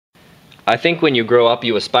I think when you grow up,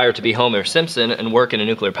 you aspire to be Homer Simpson and work in a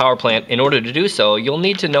nuclear power plant. In order to do so, you'll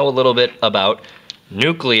need to know a little bit about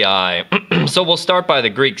nuclei. So we'll start by the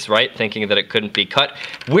Greeks, right? Thinking that it couldn't be cut.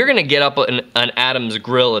 We're going to get up an atom's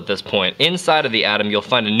grill at this point. Inside of the atom, you'll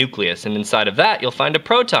find a nucleus, and inside of that, you'll find a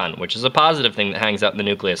proton, which is a positive thing that hangs out in the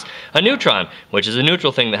nucleus, a neutron, which is a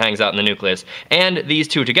neutral thing that hangs out in the nucleus, and these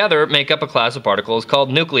two together make up a class of particles called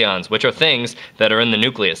nucleons, which are things that are in the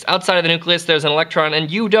nucleus. Outside of the nucleus, there's an electron, and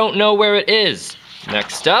you don't know where it is.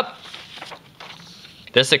 Next up,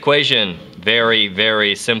 this equation, very,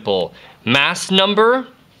 very simple. Mass number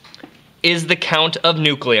is the count of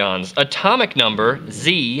nucleons. Atomic number,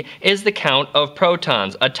 Z, is the count of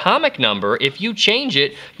protons. Atomic number, if you change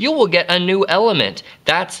it, you will get a new element.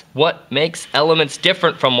 That's what makes elements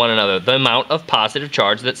different from one another, the amount of positive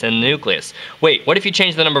charge that's in the nucleus. Wait, what if you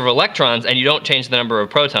change the number of electrons and you don't change the number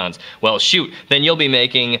of protons? Well, shoot, then you'll be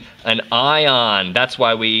making an ion. That's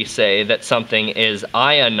why we say that something is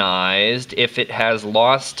ionized if it has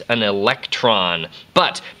lost an electron.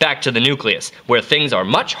 But back to the nucleus, where things are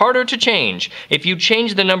much harder to change. If you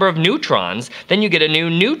change the number of neutrons, then you get a new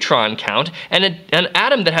neutron count, and an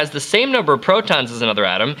atom that has the same number of protons as another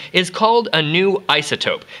atom is called a new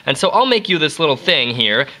isotope. And so I'll make you this little thing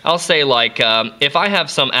here. I'll say like, if I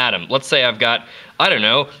have some atom, let's say I've got, I don't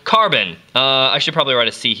know, carbon. I should probably write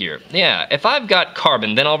a C here. Yeah, if I've got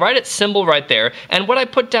carbon, then I'll write its symbol right there, and what I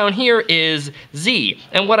put down here is Z,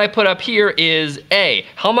 and what I put up here is A.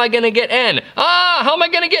 How am I gonna get N? How am I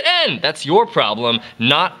gonna get N? That's your problem,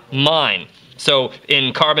 not mine. So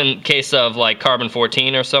in carbon, case of like carbon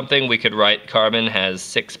 14 or something, we could write carbon has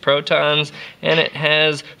 6 protons, and it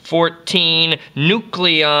has 14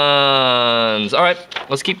 nucleons. All right,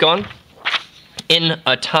 let's keep going. In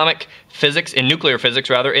atomic physics, in nuclear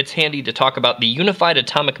physics rather, it's handy to talk about the unified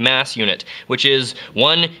atomic mass unit, which is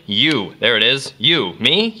 1U. There it is. You.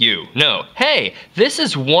 Me? You. No. Hey, this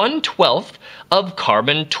is 1/12 of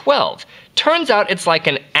carbon-12. Turns out it's like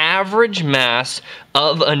an average mass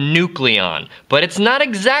of a nucleon, but it's not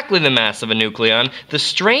exactly the mass of a nucleon. The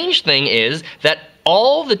strange thing is that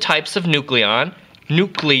all the types of nucleons?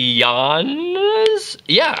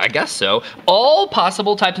 Yeah, I guess so. All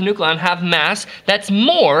possible types of nucleon have mass that's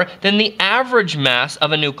more than the average mass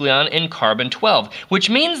of a nucleon in carbon-12, which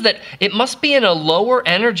means that it must be in a lower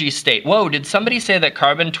energy state. Whoa, did somebody say that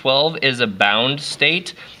carbon-12 is a bound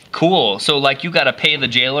state? Cool, so like you gotta pay the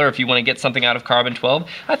jailer if you wanna get something out of carbon-12?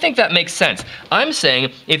 I think that makes sense. I'm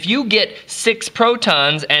saying if you get 6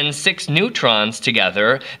 protons and 6 neutrons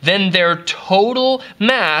together, then their total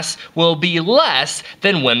mass will be less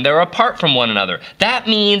than when they're apart from one another. That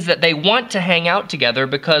means that they want to hang out together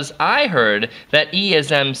because I heard that E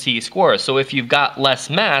is mc squared. So if you've got less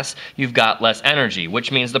mass, you've got less energy,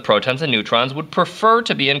 which means the protons and neutrons would prefer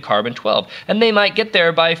to be in carbon-12, and they might get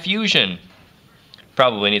there by fusion.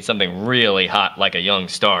 Probably need something really hot like a young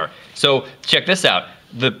star. So check this out.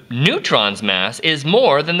 The neutron's mass is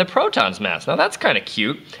more than the proton's mass. Now that's kind of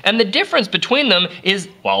cute. And the difference between them is,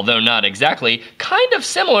 well, though not exactly, kind of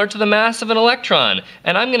similar to the mass of an electron.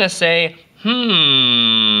 And I'm gonna say,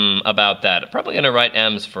 about that. I'm probably gonna write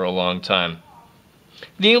M's for a long time.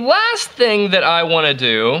 The last thing that I wanna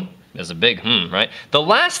do, there's a big right? The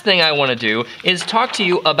last thing I want to do is talk to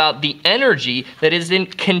you about the energy that is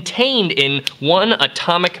contained in one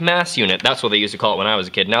atomic mass unit. That's what they used to call it when I was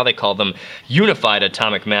a kid. Now they call them unified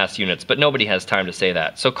atomic mass units, but nobody has time to say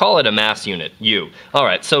that. So call it a mass unit, U. All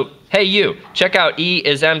right, so hey U, check out E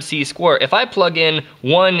is mc squared. If I plug in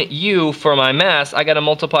 1U for my mass, I got to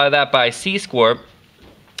multiply that by c squared.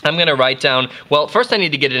 I'm gonna write down, well, first I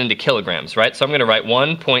need to get it into kilograms, right? So I'm gonna write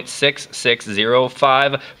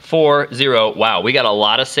 1.6605540. Wow, we got a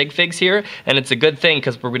lot of sig figs here, and it's a good thing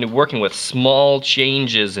because we're gonna be working with small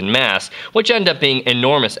changes in mass, which end up being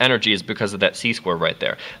enormous energies because of that c-square right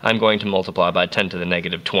there. I'm going to multiply by 10 to the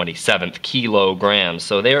negative 27th kilograms.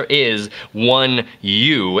 So there is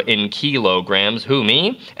 1U in kilograms. Who,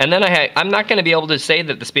 me? And then I'm not gonna be able to say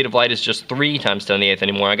that the speed of light is just 3 times 10 to the 8th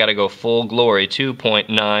anymore. I gotta go full glory,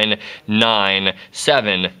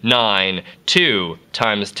 2.99792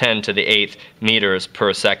 times 10 to the 8th meters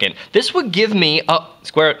per second. This would give me,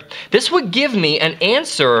 this would give me an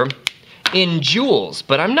answer in joules,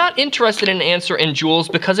 but I'm not interested in an answer in joules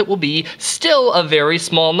because it will be still a very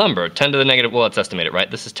small number. 10 to the negative, well, let's estimate it, right?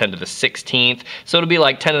 This is 10 to the 16th, so it'll be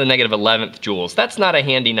like 10 to the negative 11th joules. That's not a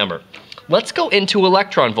handy number. Let's go into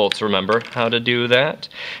electron volts, remember how to do that?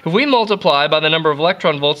 If we multiply by the number of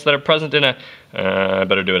electron volts that are present in a, I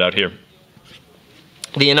better do it out here.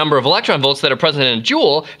 The number of electron volts that are present in a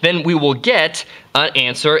joule, then we will get an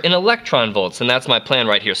answer in electron volts, and that's my plan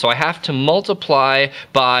right here. So I have to multiply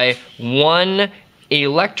by 1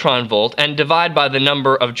 electron volt and divide by the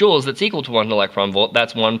number of joules that's equal to 1 electron volt,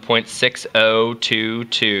 that's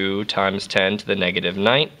 1.6022 times 10 to the negative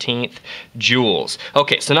 19th joules.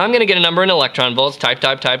 Okay, so now I'm going to get a number in electron volts. Type,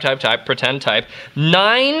 pretend type.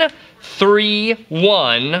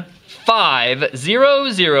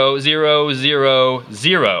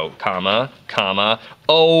 931500000, comma,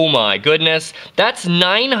 oh my goodness, that's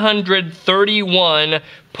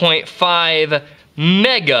 931.5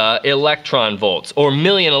 mega electron volts, or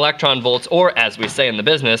million electron volts, or as we say in the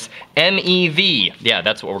business, MeV. Yeah,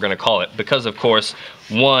 that's what we're going to call it, because of course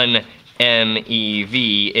 1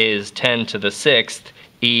 MeV is 10 to the 6th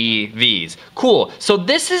EVs. Cool, so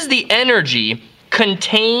this is the energy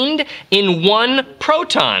contained in one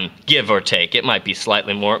proton, give or take. It might be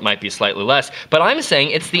slightly more, it might be slightly less, but I'm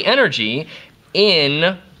saying it's the energy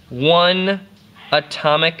in one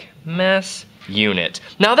atomic mass unit.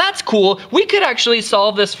 Now that's cool. We could actually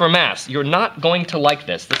solve this for mass. You're not going to like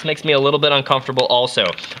this. This makes me a little bit uncomfortable also.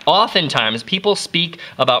 Oftentimes people speak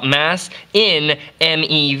about mass in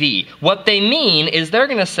MeV. What they mean is they're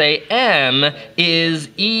going to say M is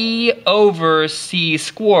E over C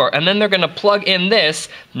squared, and then they're going to plug in this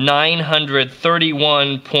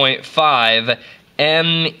 931.5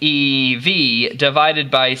 MeV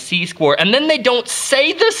divided by C squared, and then they don't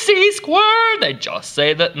say the C squared, they just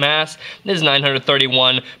say that mass is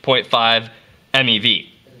 931.5 MeV.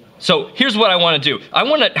 So here's what I want to do. I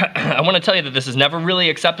want to tell you that this is never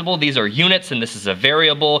really acceptable. These are units and this is a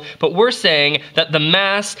variable, but we're saying that the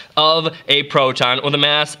mass of a proton or the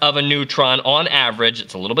mass of a neutron on average,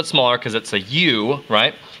 it's a little bit smaller because it's a U,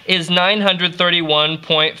 right, is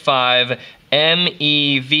 931.5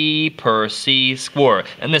 MeV per C squared.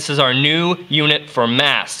 And this is our new unit for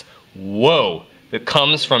mass. Whoa. It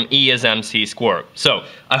comes from E as mc squared. So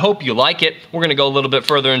I hope you like it. We're going to go a little bit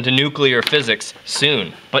further into nuclear physics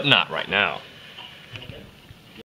soon, but not right now.